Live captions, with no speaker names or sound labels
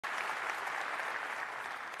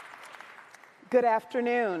Good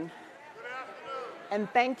afternoon. And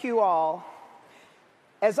thank you all.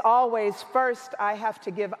 As always, first I have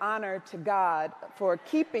to give honor to God for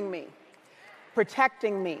keeping me,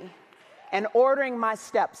 protecting me, and ordering my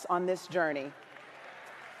steps on this journey.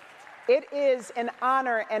 It is an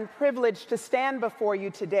honor and privilege to stand before you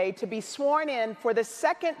today to be sworn in for the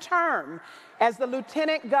second term as the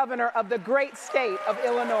Lieutenant Governor of the great state of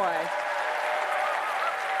Illinois.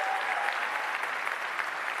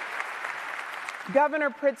 Governor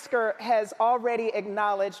Pritzker has already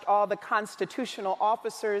acknowledged all the constitutional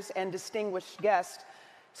officers and distinguished guests,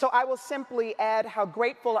 so I will simply add how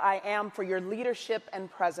grateful I am for your leadership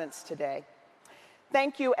and presence today.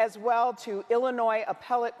 Thank you as well to Illinois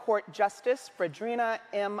Appellate Court Justice Fredrina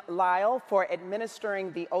M. Lyle for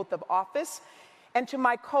administering the oath of office, and to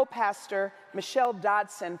my co-pastor, Michelle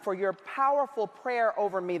Dodson, for your powerful prayer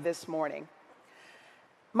over me this morning.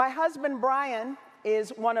 My husband, Brian, is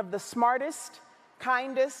one of the smartest,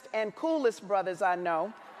 kindest, and coolest brothers I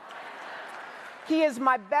know. He is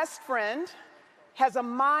my best friend, has a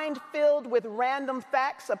mind filled with random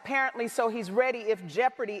facts, apparently so he's ready if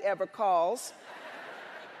Jeopardy ever calls,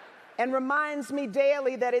 and reminds me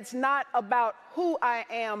daily that it's not about who I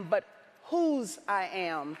am, but whose I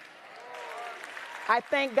am. I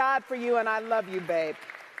thank God for you, and I love you, babe.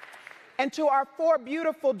 And to our four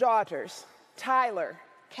beautiful daughters, Tyler,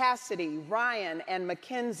 Cassidy, Ryan, and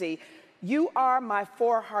Mackenzie, you are my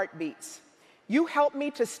four heartbeats. You help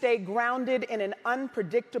me to stay grounded in an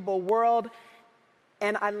unpredictable world,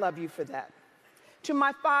 and I love you for that. To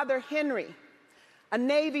my father, Henry, a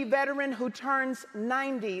Navy veteran who turns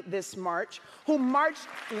 90 this March, who marched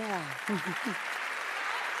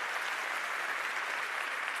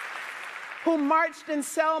in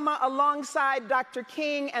Selma alongside Dr.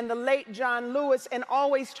 King and the late John Lewis, and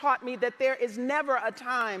always taught me that there is never a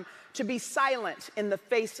time to be silent in the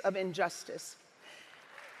face of injustice.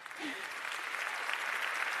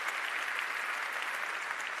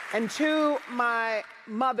 And to my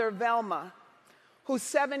mother, Velma, who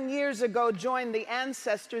 7 years ago joined the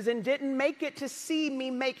ancestors and didn't make it to see me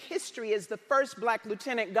make history as the first Black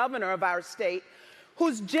lieutenant governor of our state,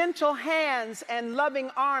 whose gentle hands and loving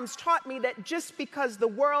arms taught me that just because the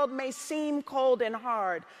world may seem cold and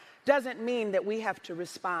hard doesn't mean that we have to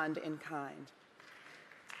respond in kind.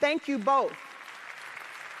 Thank you both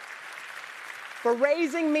for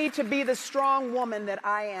raising me to be the strong woman that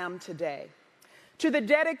I am today. To the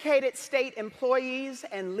dedicated state employees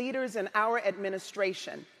and leaders in our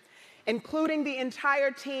administration, including the entire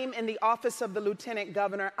team in the office of the Lieutenant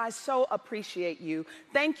Governor, I so appreciate you.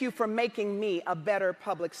 Thank you for making me a better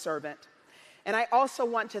public servant. And I also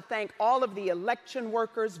want to thank all of the election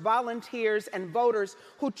workers, volunteers, and voters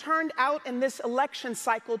who turned out in this election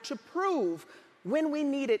cycle to prove, when we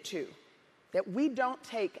needed to, that we don't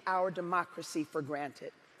take our democracy for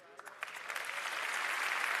granted.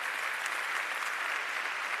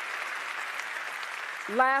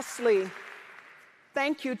 Lastly,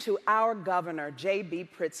 thank you to our governor, J.B.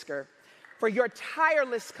 Pritzker, for your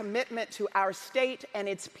tireless commitment to our state and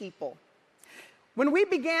its people. When we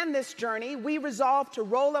began this journey, we resolved to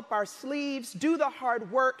roll up our sleeves, do the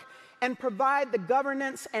hard work, and provide the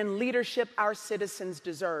governance and leadership our citizens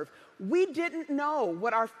deserve. We didn't know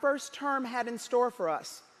what our first term had in store for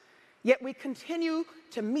us, yet we continue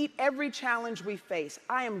to meet every challenge we face.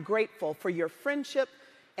 I am grateful for your friendship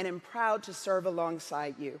and am proud to serve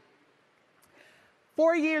alongside you.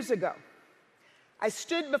 4 years ago, I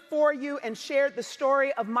stood before you and shared the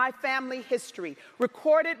story of my family history,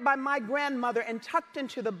 recorded by my grandmother and tucked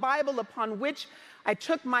into the Bible upon which I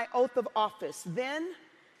took my oath of office, then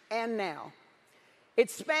and now. It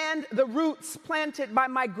spanned the roots planted by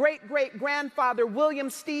my great-great-grandfather, William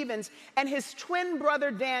Stevens, and his twin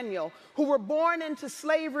brother, Daniel, who were born into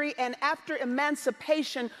slavery and after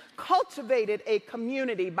emancipation cultivated a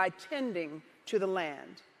community by tending to the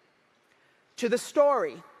land. To the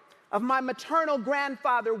story of my maternal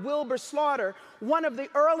grandfather, Wilbur Slaughter, one of the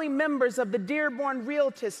early members of the Dearborn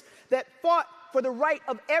Realtists that fought for the right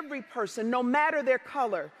of every person, no matter their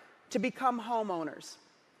color, to become homeowners.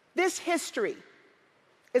 This history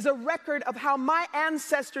is a record of how my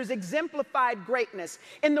ancestors exemplified greatness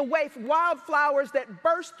in the way wildflowers that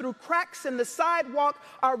burst through cracks in the sidewalk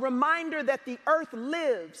are a reminder that the earth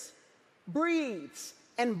lives, breathes,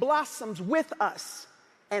 and blossoms with us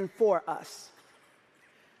and for us.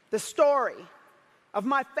 The story of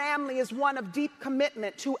my family is one of deep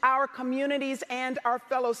commitment to our communities and our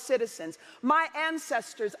fellow citizens. My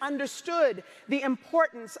ancestors understood the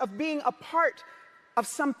importance of being a part of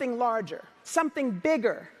something larger, something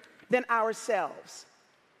bigger than ourselves.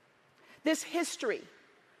 This history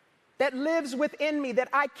that lives within me, that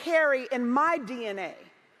I carry in my DNA,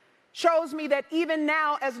 shows me that even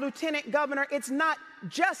now as Lieutenant Governor, it's not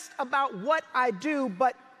just about what I do,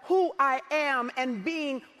 but who I am and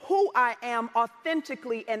being who I am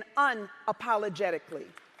authentically and unapologetically.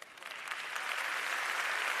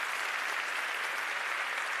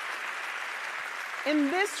 In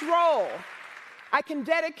this role, I can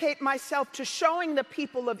dedicate myself to showing the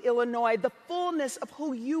people of Illinois the fullness of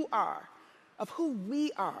who you are, of who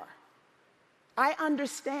we are. I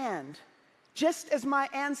understand, just as my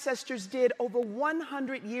ancestors did over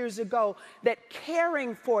 100 years ago, that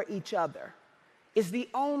caring for each other is the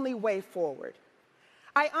only way forward.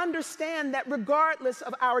 I understand that regardless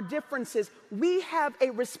of our differences, we have a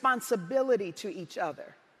responsibility to each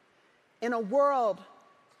other. In a world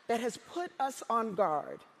that has put us on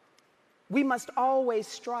guard, we must always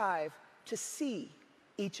strive to see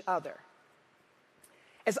each other.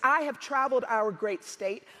 As I have traveled our great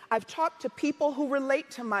state, I've talked to people who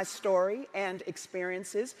relate to my story and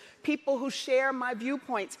experiences, people who share my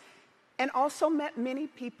viewpoints, and also met many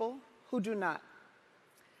people who do not.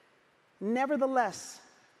 Nevertheless,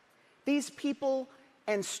 these people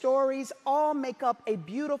and stories all make up a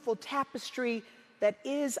beautiful tapestry that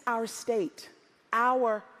is our state,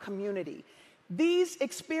 our community. These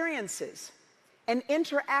experiences and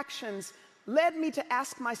interactions led me to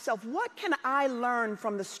ask myself, what can I learn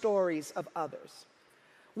from the stories of others?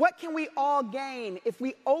 What can we all gain if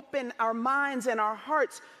we open our minds and our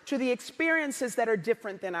hearts to the experiences that are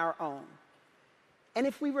different than our own? And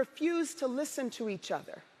if we refuse to listen to each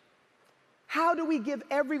other, how do we give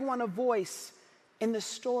everyone a voice in the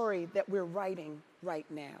story that we're writing right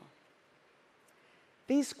now?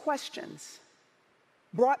 These questions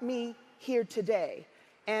brought me here today.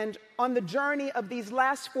 And on the journey of these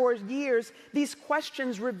last 4 years, these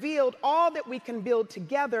questions revealed all that we can build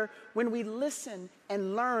together when we listen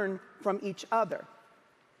and learn from each other.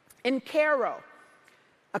 In Cairo,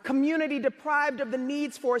 a community deprived of the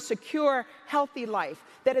needs for a secure, healthy life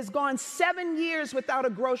that has gone 7 years without a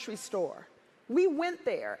grocery store, we went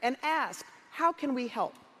there and asked, how can we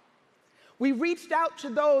help? We reached out to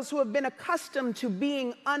those who have been accustomed to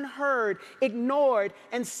being unheard, ignored,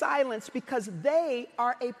 and silenced because they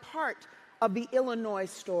are a part of the Illinois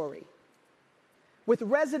story. With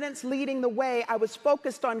residents leading the way, I was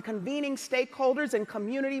focused on convening stakeholders and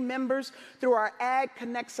community members through our Ag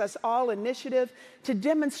Connects Us All initiative to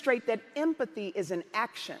demonstrate that empathy is an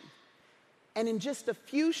action. And in just a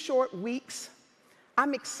few short weeks,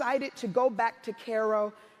 I'm excited to go back to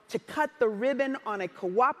Cairo to cut the ribbon on a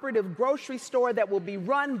cooperative grocery store that will be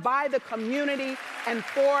run by the community and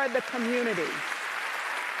for the community.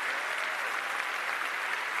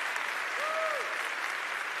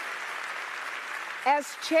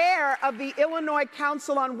 As chair of the Illinois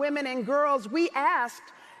Council on Women and Girls, we asked,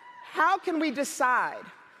 how can we decide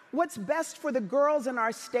what's best for the girls in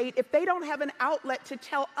our state if they don't have an outlet to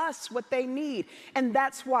tell us what they need? And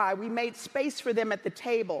that's why we made space for them at the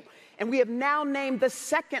table. And we have now named the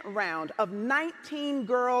second round of 19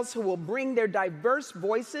 girls who will bring their diverse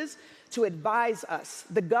voices to advise us,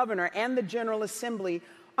 the governor and the General Assembly,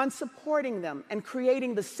 on supporting them and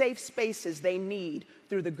creating the safe spaces they need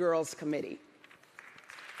through the Girls Committee.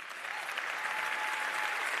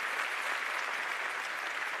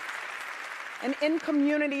 And in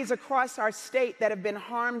communities across our state that have been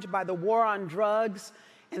harmed by the war on drugs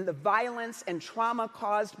and the violence and trauma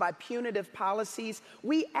caused by punitive policies,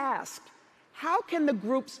 we asked, how can the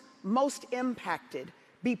groups most impacted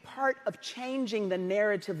be part of changing the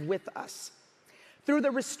narrative with us? Through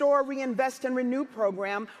the Restore, Reinvest, and Renew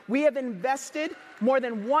program, we have invested more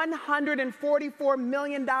than $144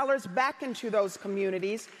 million back into those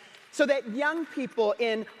communities so that young people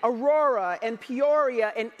in Aurora and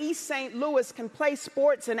Peoria and East St. Louis can play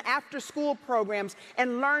sports and after-school programs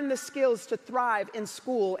and learn the skills to thrive in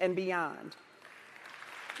school and beyond.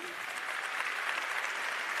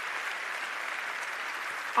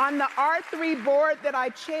 On the R3 board that I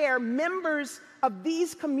chair, members of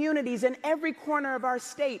these communities in every corner of our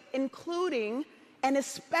state, including and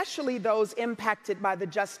especially those impacted by the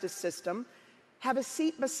justice system, have a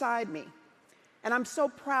seat beside me. And I'm so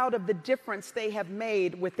proud of the difference they have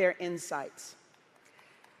made with their insights.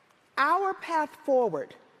 Our path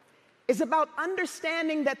forward is about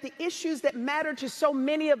understanding that the issues that matter to so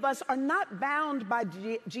many of us are not bound by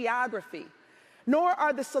geography, nor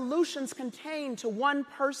are the solutions contained to one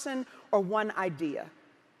person or one idea.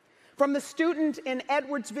 From the student in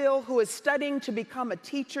Edwardsville who is studying to become a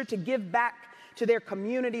teacher to give back to their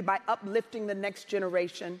community by uplifting the next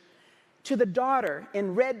generation, to the daughter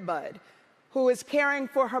in Redbud who is caring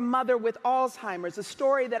for her mother with Alzheimer's, a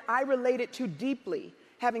story that I related to deeply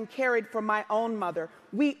having cared for my own mother.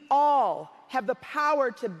 We all have the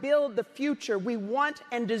power to build the future we want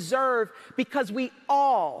and deserve because we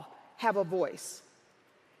all have a voice.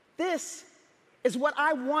 This is what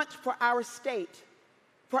I want for our state,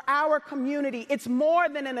 for our community. It's more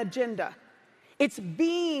than an agenda. It's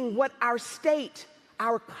being what our state,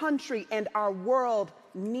 our country, and our world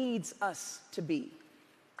needs us to be.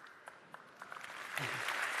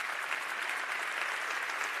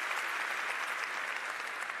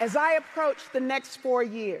 As I approach the next 4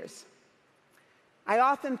 years, I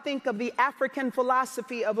often think of the African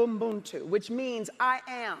philosophy of Ubuntu, which means I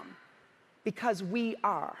am because we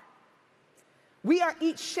are. We are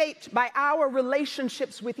each shaped by our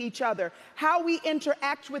relationships with each other. How we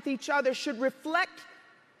interact with each other should reflect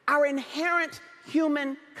our inherent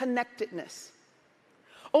human connectedness.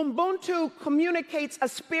 Ubuntu communicates a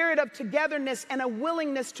spirit of togetherness and a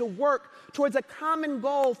willingness to work towards a common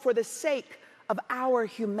goal for the sake of our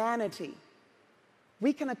humanity.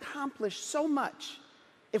 We can accomplish so much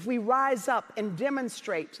if we rise up and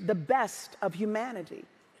demonstrate the best of humanity.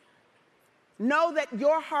 Know that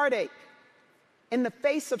your heartache in the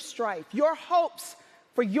face of strife, your hopes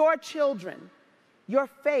for your children, your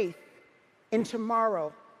faith in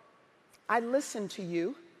tomorrow. I listen to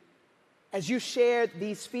you as you shared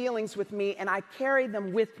these feelings with me, and I carry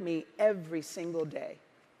them with me every single day.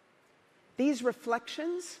 These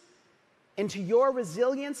reflections into your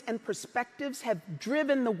resilience and perspectives have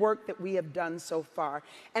driven the work that we have done so far.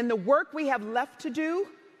 And the work we have left to do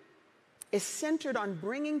is centered on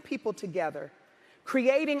bringing people together,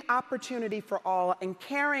 creating opportunity for all, and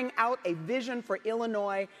carrying out a vision for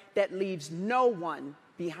Illinois that leaves no one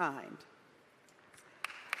behind.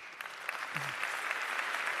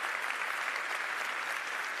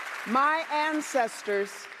 My ancestors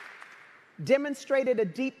demonstrated a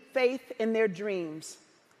deep faith in their dreams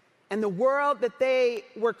and the world that they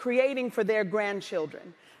were creating for their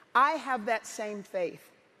grandchildren. I have that same faith.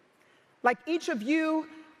 Like each of you,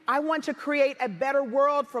 I want to create a better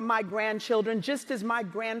world for my grandchildren, just as my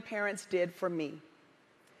grandparents did for me.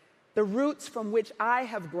 The roots from which I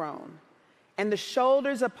have grown and the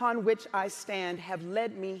shoulders upon which I stand have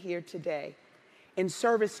led me here today in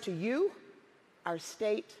service to you, our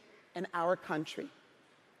state, and our country.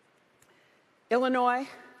 Illinois,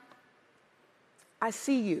 I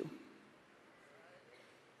see you.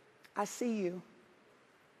 I see you.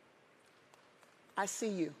 I see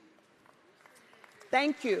you.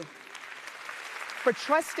 Thank you for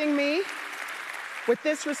trusting me with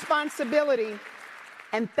this responsibility,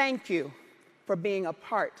 and thank you for being a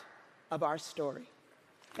part of our story.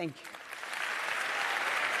 Thank you.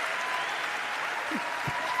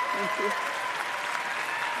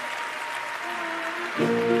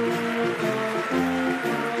 Thank you.